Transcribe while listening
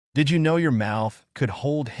Did you know your mouth could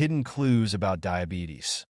hold hidden clues about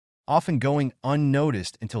diabetes, often going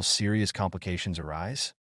unnoticed until serious complications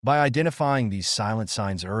arise? By identifying these silent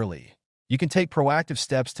signs early, you can take proactive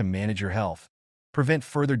steps to manage your health, prevent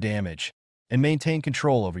further damage, and maintain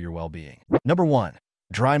control over your well-being. Number 1.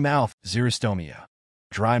 Dry mouth xerostomia.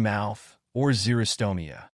 Dry mouth, or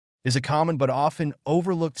xerostomia, is a common but often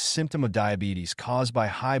overlooked symptom of diabetes caused by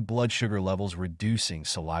high blood sugar levels reducing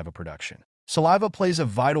saliva production. Saliva plays a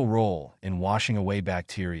vital role in washing away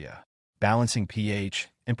bacteria, balancing pH,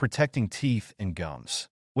 and protecting teeth and gums.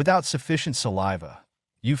 Without sufficient saliva,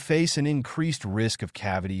 you face an increased risk of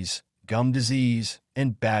cavities, gum disease,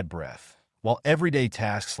 and bad breath, while everyday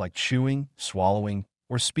tasks like chewing, swallowing,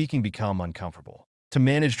 or speaking become uncomfortable. To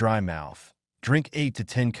manage dry mouth, drink 8 to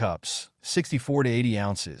 10 cups, 64 to 80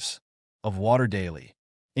 ounces, of water daily,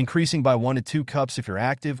 increasing by 1 to 2 cups if you're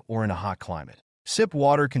active or in a hot climate. Sip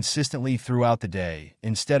water consistently throughout the day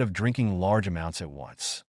instead of drinking large amounts at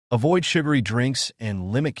once. Avoid sugary drinks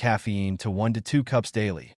and limit caffeine to 1 to 2 cups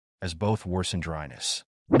daily, as both worsen dryness.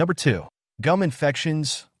 Number 2. Gum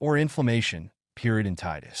infections or inflammation,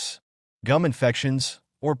 periodontitis. Gum infections,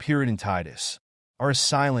 or periodontitis, are a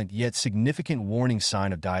silent yet significant warning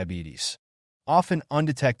sign of diabetes, often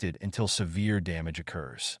undetected until severe damage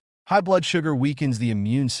occurs. High blood sugar weakens the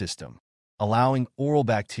immune system, allowing oral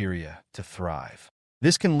bacteria to thrive.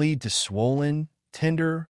 This can lead to swollen,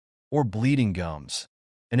 tender, or bleeding gums,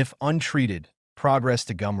 and if untreated, progress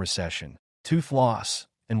to gum recession, tooth loss,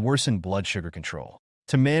 and worsened blood sugar control.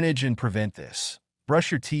 To manage and prevent this, brush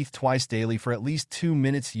your teeth twice daily for at least 2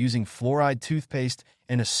 minutes using fluoride toothpaste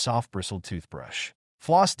and a soft-bristled toothbrush.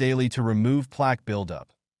 Floss daily to remove plaque buildup,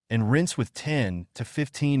 and rinse with 10 to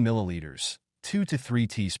 15 milliliters, 2 to 3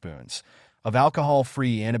 teaspoons, of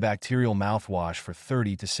alcohol-free antibacterial mouthwash for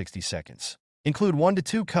 30 to 60 seconds. Include 1 to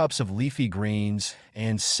 2 cups of leafy greens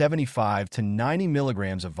and 75 to 90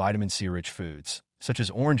 milligrams of vitamin C-rich foods, such as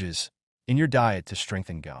oranges, in your diet to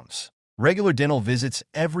strengthen gums. Regular dental visits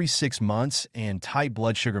every 6 months and tight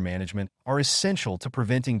blood sugar management are essential to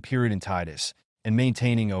preventing periodontitis and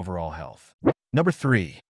maintaining overall health. Number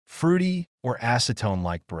 3. Fruity or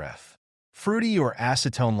acetone-like breath. Fruity or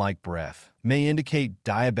acetone-like breath may indicate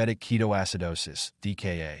diabetic ketoacidosis,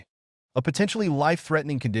 DKA, a potentially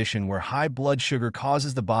life-threatening condition where high blood sugar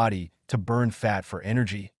causes the body to burn fat for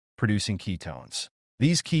energy, producing ketones.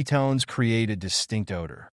 These ketones create a distinct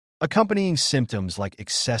odor. Accompanying symptoms like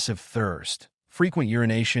excessive thirst, frequent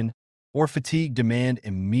urination, or fatigue demand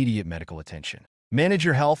immediate medical attention. Manage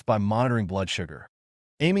your health by monitoring blood sugar,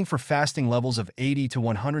 aiming for fasting levels of 80 to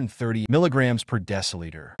 130 milligrams per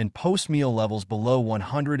deciliter and post-meal levels below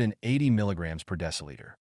 180 milligrams per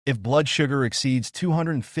deciliter. If blood sugar exceeds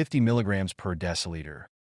 250 milligrams per deciliter,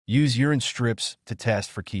 use urine strips to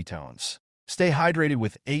test for ketones. Stay hydrated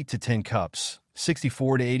with 8 to 10 cups,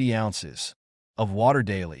 64 to 80 ounces, of water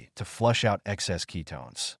daily to flush out excess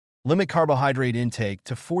ketones. Limit carbohydrate intake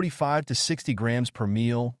to 45 to 60 grams per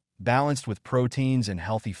meal, balanced with proteins and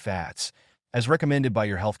healthy fats, as recommended by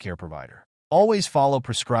your healthcare provider. Always follow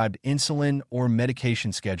prescribed insulin or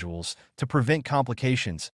medication schedules to prevent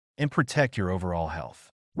complications and protect your overall health.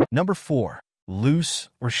 Number 4. Loose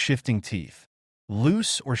or shifting teeth.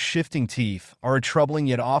 Loose or shifting teeth are a troubling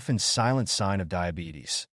yet often silent sign of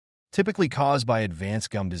diabetes, typically caused by advanced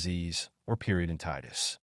gum disease or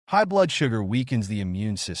periodontitis. High blood sugar weakens the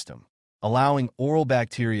immune system, allowing oral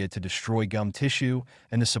bacteria to destroy gum tissue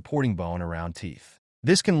and the supporting bone around teeth.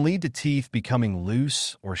 This can lead to teeth becoming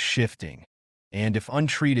loose or shifting, and if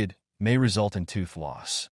untreated, may result in tooth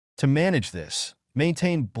loss. To manage this,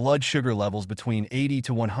 maintain blood sugar levels between 80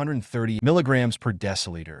 to 130 milligrams per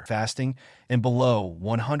deciliter fasting and below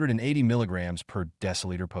 180 milligrams per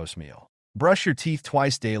deciliter post-meal. Brush your teeth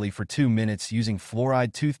twice daily for 2 minutes using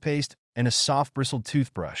fluoride toothpaste and a soft-bristled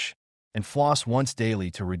toothbrush, and floss once daily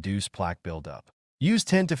to reduce plaque buildup. Use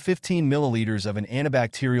 10 to 15 milliliters of an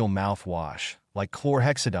antibacterial mouthwash, like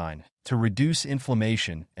chlorhexidine, to reduce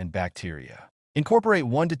inflammation and bacteria. Incorporate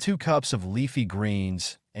 1 to 2 cups of leafy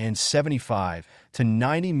greens and 75 to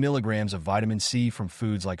 90 milligrams of vitamin C from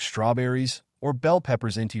foods like strawberries or bell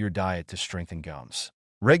peppers into your diet to strengthen gums.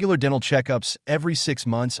 Regular dental checkups every 6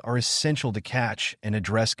 months are essential to catch and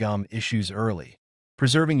address gum issues early,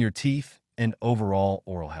 preserving your teeth and overall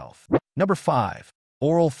oral health. Number 5.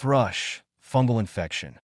 Oral thrush, fungal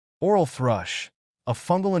infection. Oral thrush, a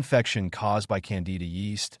fungal infection caused by Candida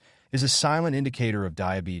yeast, is a silent indicator of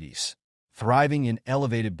diabetes, thriving in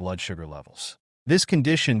elevated blood sugar levels. This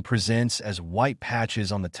condition presents as white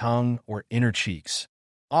patches on the tongue or inner cheeks,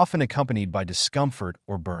 often accompanied by discomfort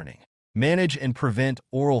or burning. Manage and prevent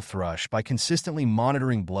oral thrush by consistently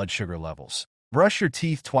monitoring blood sugar levels, Brush your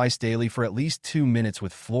teeth twice daily for at least 2 minutes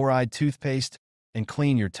with fluoride toothpaste and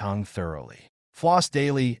clean your tongue thoroughly. Floss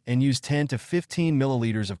daily and use 10 to 15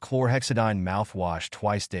 milliliters of chlorhexidine mouthwash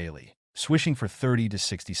twice daily, swishing for 30 to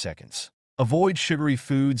 60 seconds. Avoid sugary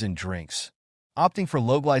foods and drinks, opting for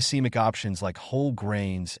low glycemic options like whole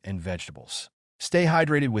grains and vegetables. Stay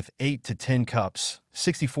hydrated with 8 to 10 cups,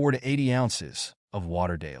 64 to 80 ounces of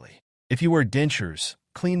water daily. If you wear dentures,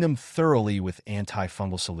 clean them thoroughly with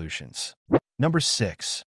antifungal solutions. Number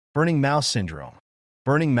 6. Burning mouth syndrome.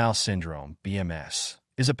 Burning mouth syndrome, BMS,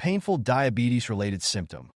 is a painful diabetes-related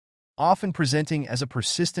symptom, often presenting as a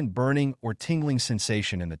persistent burning or tingling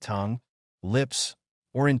sensation in the tongue, lips,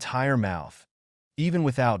 or entire mouth, even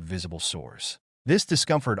without visible sores. This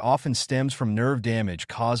discomfort often stems from nerve damage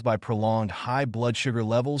caused by prolonged high blood sugar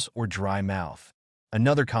levels or dry mouth,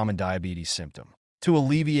 another common diabetes symptom. To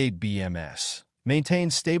alleviate BMS, maintain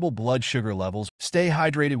stable blood sugar levels. Stay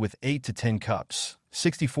hydrated with 8 to 10 cups,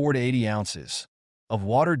 64 to 80 ounces of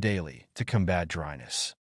water daily to combat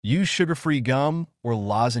dryness. Use sugar-free gum or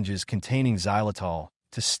lozenges containing xylitol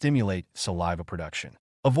to stimulate saliva production.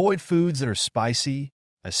 Avoid foods that are spicy,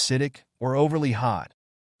 acidic, or overly hot,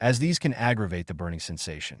 as these can aggravate the burning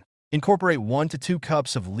sensation. Incorporate 1 to 2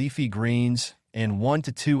 cups of leafy greens and 1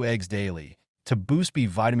 to 2 eggs daily to boost B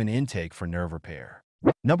vitamin intake for nerve repair.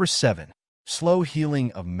 Number 7. Slow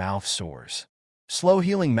healing of mouth sores.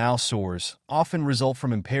 Slow-healing mouth sores often result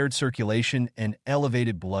from impaired circulation and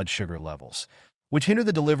elevated blood sugar levels, which hinder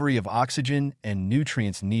the delivery of oxygen and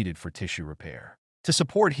nutrients needed for tissue repair. To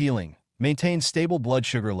support healing, maintain stable blood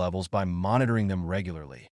sugar levels by monitoring them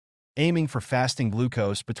regularly, aiming for fasting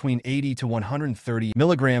glucose between 80 to 130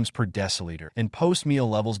 milligrams per deciliter and post-meal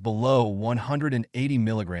levels below 180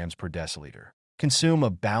 milligrams per deciliter. Consume a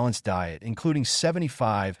balanced diet, including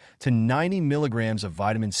 75 to 90 milligrams of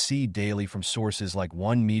vitamin C daily from sources like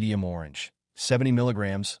 1 medium orange, 70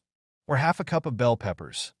 milligrams, or half a cup of bell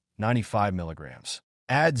peppers, 95 milligrams.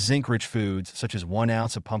 Add zinc-rich foods such as 1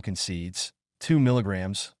 ounce of pumpkin seeds, 2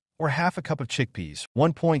 milligrams, or half a cup of chickpeas,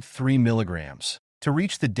 1.3 milligrams, to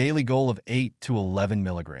reach the daily goal of 8 to 11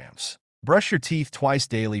 milligrams. Brush your teeth twice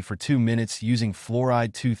daily for 2 minutes using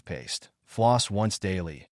fluoride toothpaste. Floss once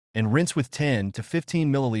daily, and rinse with 10 to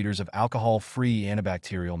 15 milliliters of alcohol-free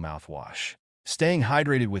antibacterial mouthwash. Staying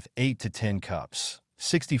hydrated with 8 to 10 cups,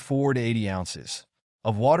 64 to 80 ounces,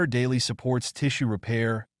 of water daily supports tissue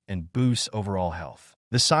repair and boosts overall health.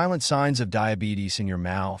 The silent signs of diabetes in your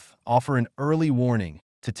mouth offer an early warning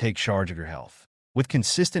to take charge of your health. With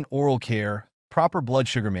consistent oral care, proper blood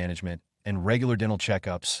sugar management, and regular dental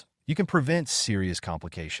checkups, you can prevent serious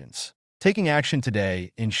complications. Taking action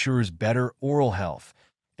today ensures better oral health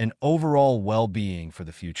and overall well-being for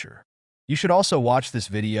the future. You should also watch this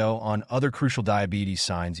video on other crucial diabetes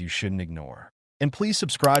signs you shouldn't ignore. And please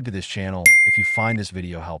subscribe to this channel if you find this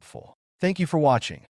video helpful. Thank you for watching.